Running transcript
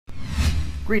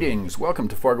Greetings, welcome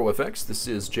to Fargo FX. This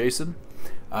is Jason.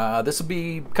 This will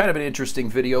be kind of an interesting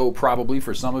video probably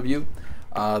for some of you.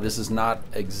 This is not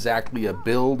exactly a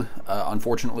build,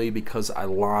 unfortunately, because I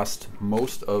lost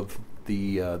most of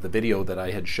the video that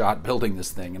I had shot building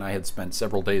this thing, and I had spent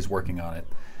several days working on it.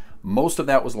 Most of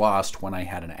that was lost when I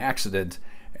had an accident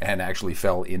and actually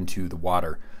fell into the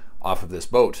water off of this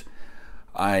boat.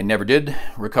 I never did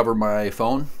recover my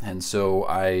phone, and so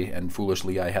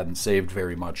foolishly I hadn't saved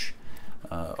very much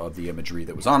of the imagery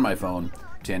that was on my phone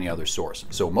to any other source.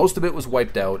 So most of it was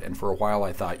wiped out, and for a while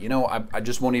I thought, you know, I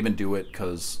just won't even do it,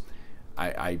 because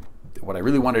what I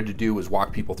really wanted to do was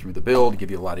walk people through the build,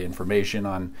 give you a lot of information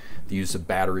on the use of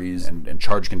batteries and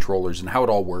charge controllers and how it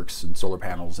all works, and solar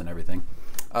panels and everything.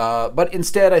 But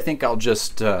instead I think I'll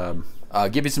just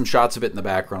give you some shots of it in the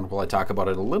background while I talk about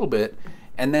it a little bit.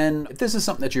 And then if this is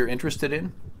something that you're interested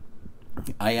in,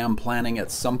 I am planning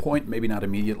at some point, maybe not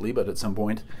immediately, but at some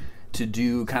point, to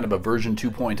do kind of a version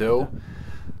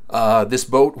 2.0. This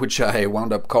boat, which I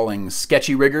wound up calling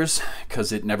Sketchy Riggers,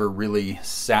 because it never really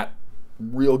sat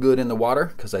real good in the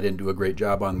water, because I didn't do a great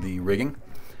job on the rigging,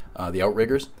 the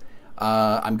outriggers.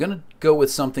 I'm going to go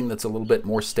with something that's a little bit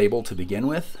more stable to begin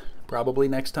with, probably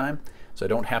next time, so I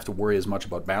don't have to worry as much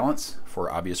about balance,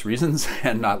 for obvious reasons,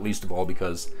 and not least of all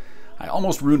because I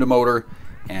almost ruined a motor,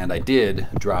 and I did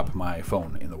drop my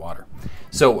phone in the water.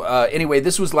 So anyway,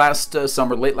 this was last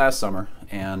summer, late last summer,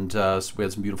 and so we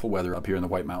had some beautiful weather up here in the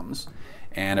White Mountains,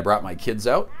 and I brought my kids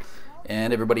out,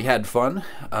 and everybody had fun.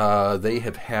 They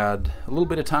have had a little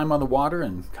bit of time on the water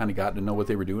and kind of gotten to know what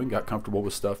they were doing, got comfortable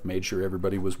with stuff, made sure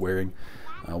everybody was wearing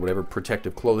whatever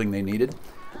protective clothing they needed.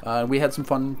 We had some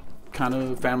fun kind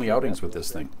of family outings with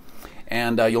this thing.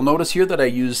 And you'll notice here that I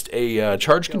used a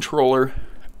charge controller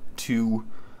to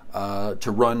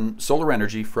run solar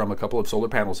energy from a couple of solar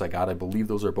panels I got. I believe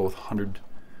those are both 100,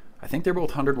 I think they're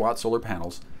both 100-watt solar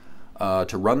panels,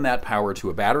 to run that power to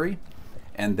a battery,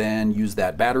 and then use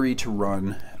that battery to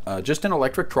run just an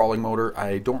electric trawling motor.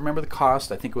 I don't remember the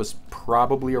cost. I think it was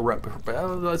probably around,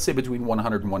 let's say between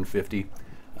 100 and 150,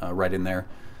 right in there.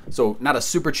 So not a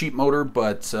super cheap motor,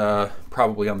 but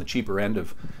probably on the cheaper end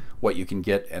of what you can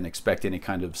get and expect any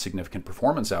kind of significant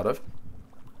performance out of.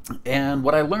 And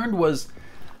what I learned was,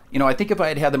 you know, I think if I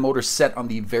had had the motor set on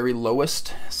the very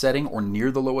lowest setting or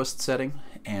near the lowest setting,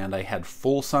 and I had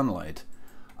full sunlight,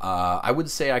 I would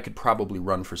say I could probably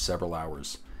run for several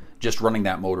hours just running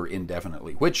that motor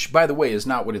indefinitely, which, by the way, is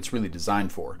not what it's really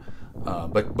designed for.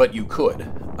 But you could,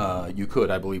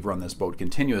 I believe, run this boat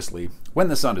continuously when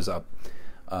the sun is up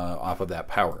off of that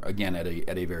power, again, at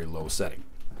a very low setting.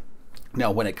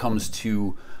 Now, when it comes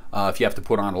to if you have to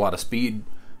put on a lot of speed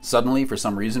suddenly for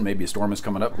some reason, maybe a storm is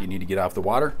coming up, you need to get off the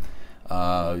water,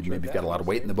 maybe you've got a lot of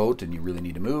weight in the boat and you really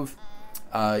need to move,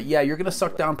 yeah, you're going to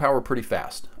suck down power pretty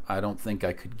fast. I don't think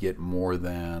I could get more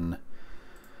than,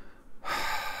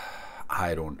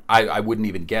 I wouldn't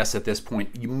even guess at this point.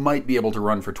 You might be able to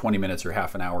run for 20 minutes or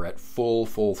half an hour at full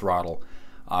throttle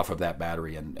off of that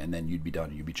battery, and then you'd be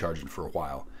done. You'd be charging for a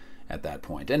while at that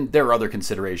point. And there are other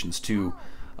considerations too.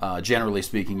 Generally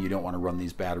speaking, you don't want to run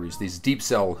these batteries. These deep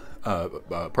cycle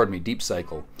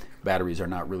batteries are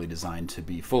not really designed to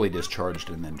be fully discharged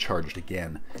and then charged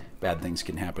again. Bad things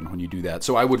can happen when you do that.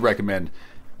 So I would recommend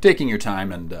taking your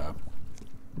time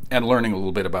and learning a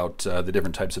little bit about the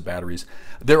different types of batteries.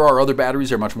 There are other batteries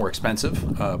that are much more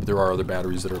expensive, but there are other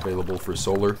batteries that are available for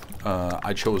solar.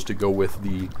 I chose to go with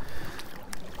the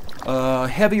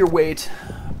heavier weight,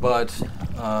 but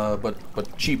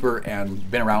cheaper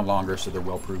and been around longer, so they're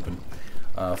well proven.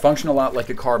 Function a lot like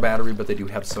a car battery, but they do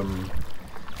have some,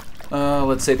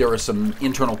 let's say there are some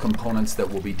internal components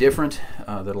that will be different,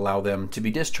 that allow them to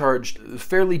be discharged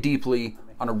fairly deeply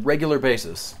on a regular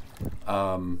basis,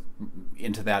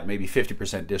 into that maybe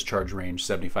 50% discharge range,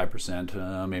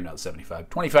 75%, maybe not 75,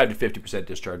 25 to 50%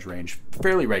 discharge range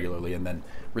fairly regularly, and then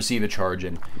receive a charge,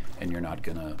 and you're not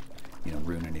gonna, you know,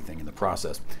 ruin anything in the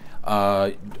process.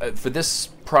 For this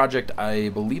project, I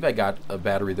believe I got a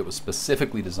battery that was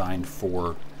specifically designed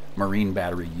for marine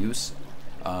battery use.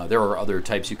 There are other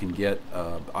types you can get.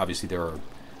 Obviously, there are.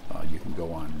 You can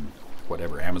go on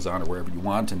whatever, Amazon or wherever you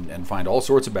want, and find all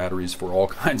sorts of batteries for all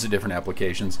kinds of different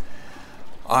applications.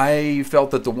 I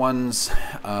felt that the ones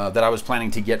that I was planning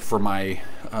to get for my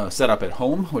setup at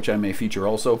home, which I may feature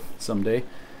also someday,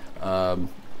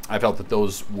 I felt that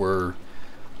those were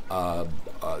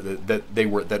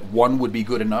that one would be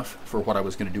good enough for what I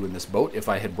was going to do in this boat. If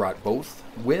I had brought both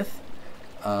with,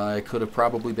 I could have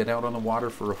probably been out on the water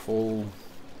for a full,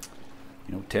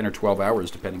 10 or 12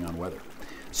 hours, depending on weather.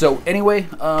 So anyway,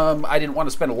 I didn't want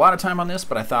to spend a lot of time on this,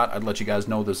 but I thought I'd let you guys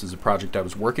know this is a project I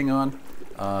was working on.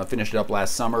 Finished it up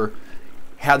last summer.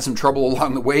 had some trouble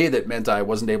along the way that meant I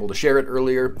wasn't able to share it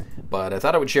earlier, but I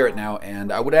thought I would share it now.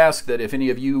 And I would ask that if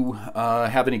any of you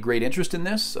have any great interest in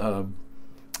this,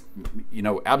 you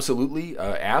know, absolutely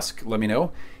ask, let me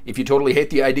know. If you totally hate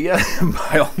the idea,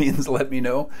 by all means, let me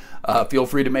know. Feel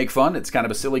free to make fun. It's kind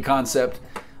of a silly concept,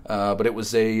 but it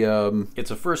was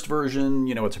it's a first version,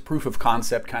 you know, it's a proof of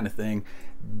concept kind of thing.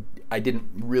 I didn't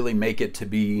really make it to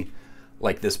be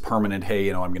like this permanent, hey,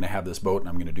 you know, I'm going to have this boat and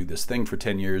I'm going to do this thing for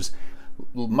 10 years.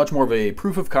 Much more of a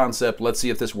proof of concept. Let's see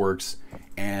if this works.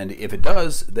 And if it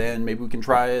does, then maybe we can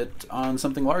try it on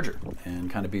something larger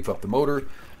and kind of beef up the motor,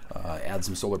 add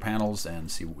some solar panels and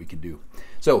see what we can do.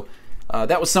 So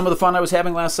that was some of the fun I was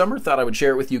having last summer. Thought I would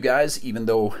share it with you guys, even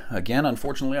though, again,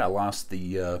 unfortunately, I lost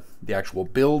the actual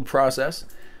build process.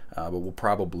 But we'll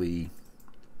probably...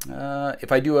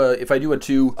 if I do a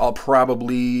 2, I'll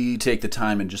probably take the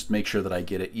time and just make sure that I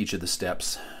get at each of the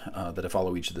steps, that I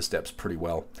follow each of the steps pretty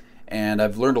well. And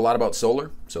I've learned a lot about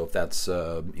solar, so if that's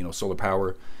you know, solar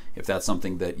power, if that's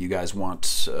something that you guys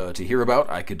want to hear about,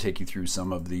 I could take you through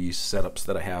some of the setups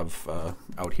that I have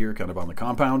out here, kind of on the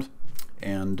compound.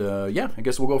 And yeah, I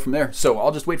guess we'll go from there. So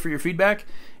I'll just wait for your feedback,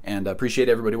 and I appreciate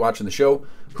everybody watching the show.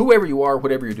 Whoever you are,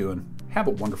 whatever you're doing, have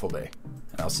a wonderful day,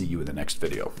 and I'll see you in the next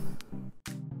video.